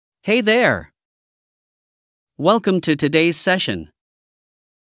Hey there! Welcome to today's session.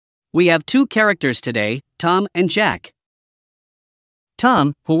 We have two characters today, Tom and Jack.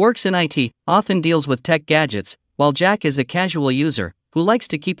 Tom, who works in IT, often deals with tech gadgets, while Jack is a casual user who likes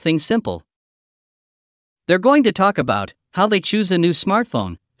to keep things simple. They're going to talk about how they choose a new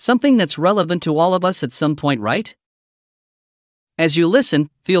smartphone, something that's relevant to all of us at some point, right? As you listen,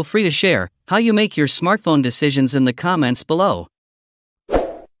 feel free to share how you make your smartphone decisions in the comments below.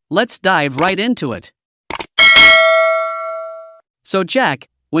 Let's dive right into it. So Jack,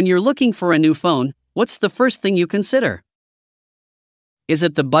 when you're looking for a new phone, what's the first thing you consider? Is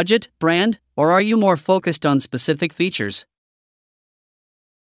it the budget, brand, or are you more focused on specific features?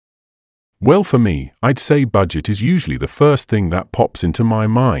 Well, for me, I'd say budget is usually the first thing that pops into my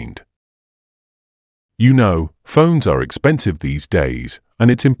mind. You know, phones are expensive these days, and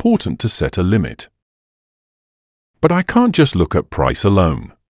it's important to set a limit. But I can't just look at price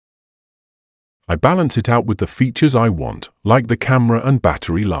alone. I balance it out with the features I want, like the camera and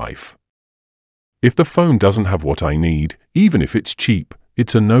battery life. If the phone doesn't have what I need, even if it's cheap,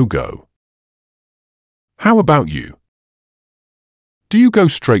 it's a no-go. How about you? Do you go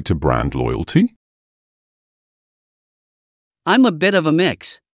straight to brand loyalty? I'm a bit of a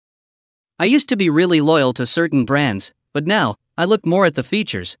mix. I used to be really loyal to certain brands, but now, I look more at the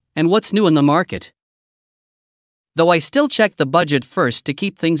features and what's new in the market. Though I still check the budget first to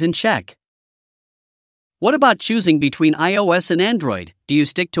keep things in check. What about choosing between iOS and Android? Do you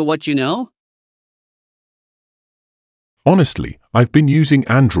stick to what you know? Honestly, I've been using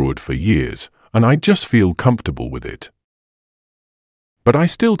Android for years, and I just feel comfortable with it. But I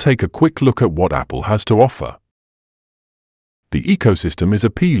still take a quick look at what Apple has to offer. The ecosystem is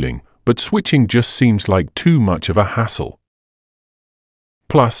appealing, but switching just seems like too much of a hassle.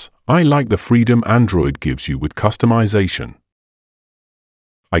 Plus, I like the freedom Android gives you with customization.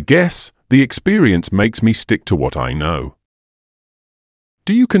 I guess the experience makes me stick to what I know.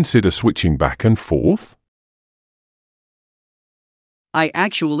 Do you consider switching back and forth? I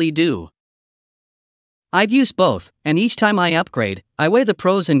actually do. I've used both, and each time I upgrade, I weigh the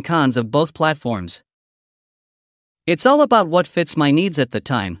pros and cons of both platforms. It's all about what fits my needs at the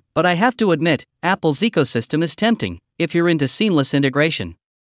time, but I have to admit, Apple's ecosystem is tempting, if you're into seamless integration.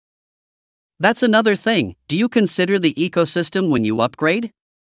 That's another thing. Do you consider the ecosystem when you upgrade?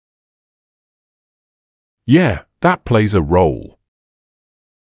 Yeah, that plays a role.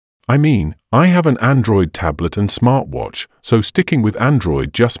 I mean, I have an Android tablet and smartwatch, so sticking with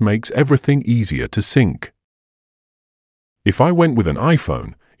Android just makes everything easier to sync. If I went with an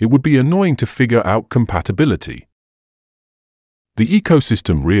iPhone, it would be annoying to figure out compatibility. The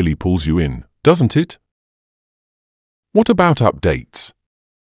ecosystem really pulls you in, doesn't it? What about updates?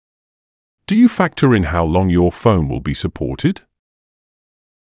 Do you factor in how long your phone will be supported?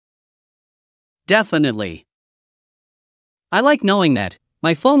 Definitely. I like knowing that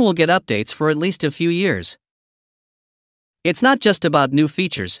my phone will get updates for at least a few years. It's not just about new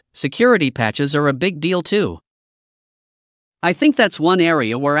features, security patches are a big deal too. I think that's one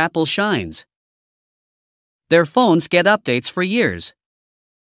area where Apple shines. Their phones get updates for years.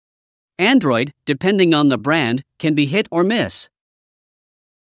 Android, depending on the brand, can be hit or miss.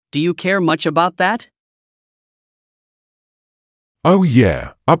 Do you care much about that? Oh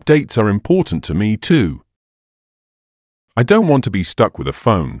yeah, updates are important to me too. I don't want to be stuck with a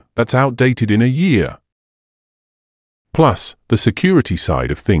phone that's outdated in a year. Plus, the security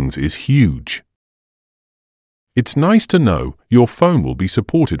side of things is huge. It's nice to know your phone will be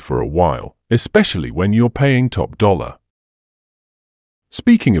supported for a while, especially when you're paying top dollar.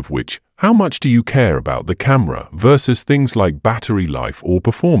 Speaking of which, how much do you care about the camera versus things like battery life or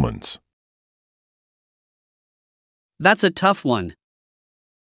performance? That's a tough one.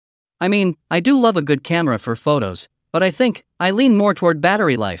 I mean, I do love a good camera for photos, but I think I lean more toward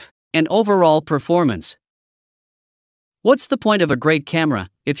battery life and overall performance. What's the point of a great camera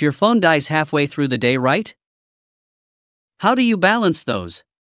if your phone dies halfway through the day, right? How do you balance those?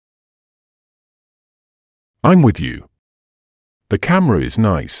 I'm with you. The camera is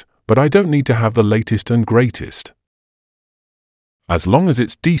nice, but I don't need to have the latest and greatest. As long as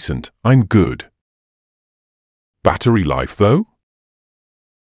it's decent, I'm good. Battery life, though?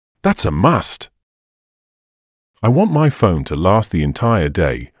 That's a must. I want my phone to last the entire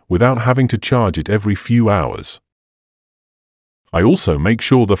day without having to charge it every few hours. I also make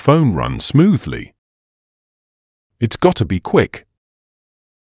sure the phone runs smoothly. It's got to be quick.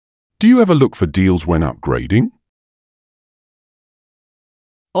 Do you ever look for deals when upgrading?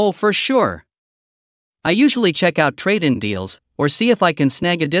 Oh, for sure. I usually check out trade-in deals or see if I can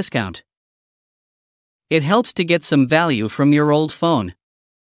snag a discount. It helps to get some value from your old phone.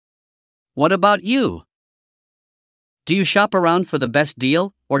 What about you? Do you shop around for the best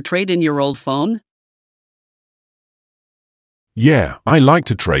deal or trade in your old phone? Yeah, I like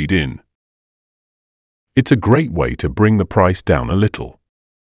to trade in. It's a great way to bring the price down a little.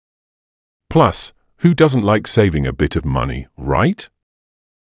 Plus, who doesn't like saving a bit of money, right?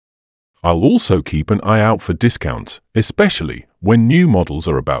 I'll also keep an eye out for discounts, especially when new models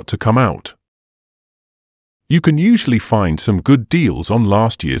are about to come out. You can usually find some good deals on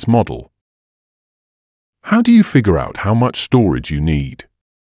last year's model. How do you figure out how much storage you need?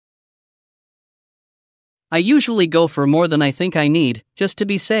 I usually go for more than I think I need, just to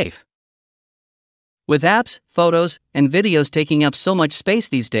be safe. With apps, photos, and videos taking up so much space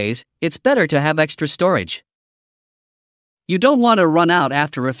these days, it's better to have extra storage. You don't want to run out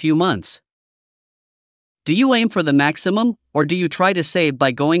after a few months. Do you aim for the maximum, or do you try to save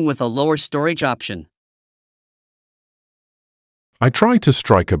by going with a lower storage option? I try to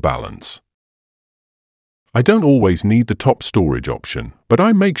strike a balance. I don't always need the top storage option, but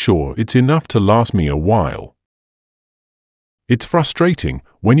I make sure it's enough to last me a while. It's frustrating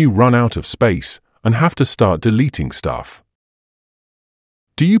when you run out of space and have to start deleting stuff.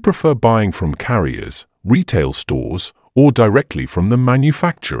 Do you prefer buying from carriers, retail stores, or directly from the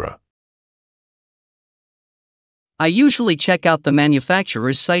manufacturer? I usually check out the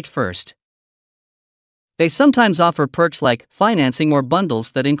manufacturer's site first. They sometimes offer perks like financing or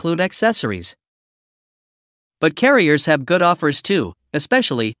bundles that include accessories. But carriers have good offers too,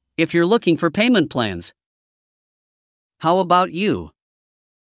 especially if you're looking for payment plans. How about you?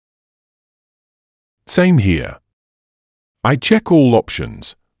 Same here. I check all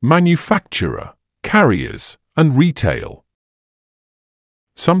options: manufacturer, carriers, and retail.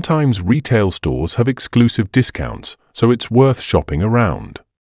 Sometimes retail stores have exclusive discounts, so it's worth shopping around.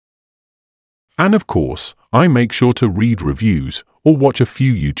 And of course, I make sure to read reviews or watch a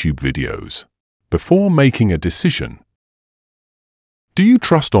few YouTube videos before making a decision. Do you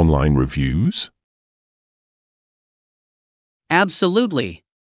trust online reviews? Absolutely.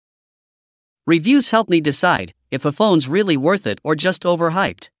 Reviews help me decide if a phone's really worth it or just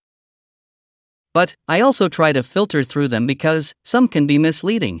overhyped. But I also try to filter through them because some can be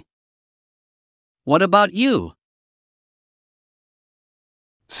misleading. What about you?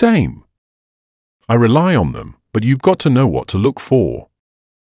 Same. I rely on them, but you've got to know what to look for.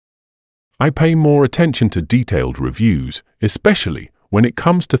 I pay more attention to detailed reviews, especially when it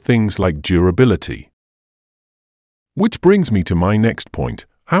comes to things like durability. Which brings me to my next point: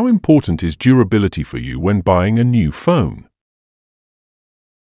 how important is durability for you when buying a new phone?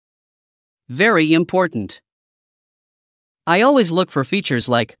 Very important. I always look for features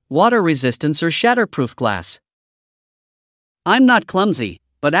like water resistance or shatterproof glass. I'm not clumsy,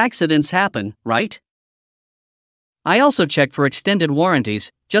 but accidents happen, right? I also check for extended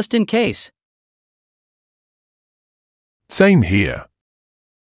warranties, just in case. Same here.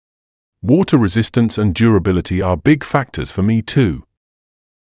 Water resistance and durability are big factors for me too.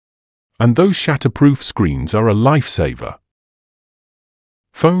 And those shatterproof screens are a lifesaver.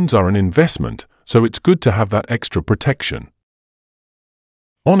 Phones are an investment, so it's good to have that extra protection.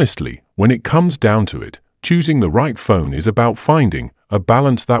 Honestly, when it comes down to it, choosing the right phone is about finding a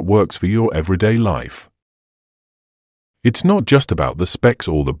balance that works for your everyday life. It's not just about the specs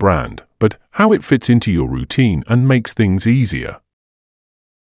or the brand, but how it fits into your routine and makes things easier.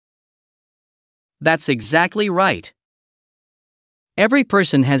 That's exactly right. Every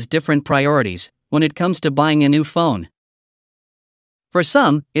person has different priorities when it comes to buying a new phone. For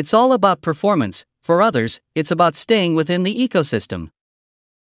some, it's all about performance. For others, it's about staying within the ecosystem.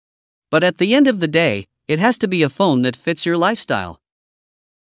 But at the end of the day, it has to be a phone that fits your lifestyle.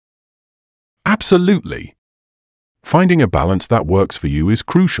 Absolutely. Finding a balance that works for you is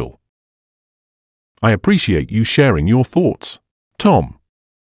crucial. I appreciate you sharing your thoughts, Tom.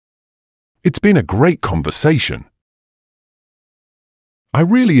 It's been a great conversation. I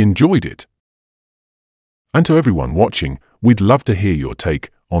really enjoyed it. And to everyone watching, we'd love to hear your take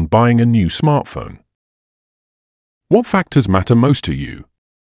on buying a new smartphone. What factors matter most to you?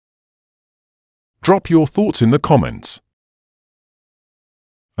 Drop your thoughts in the comments.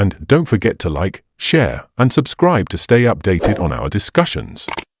 And don't forget to like, share, and subscribe to stay updated on our discussions.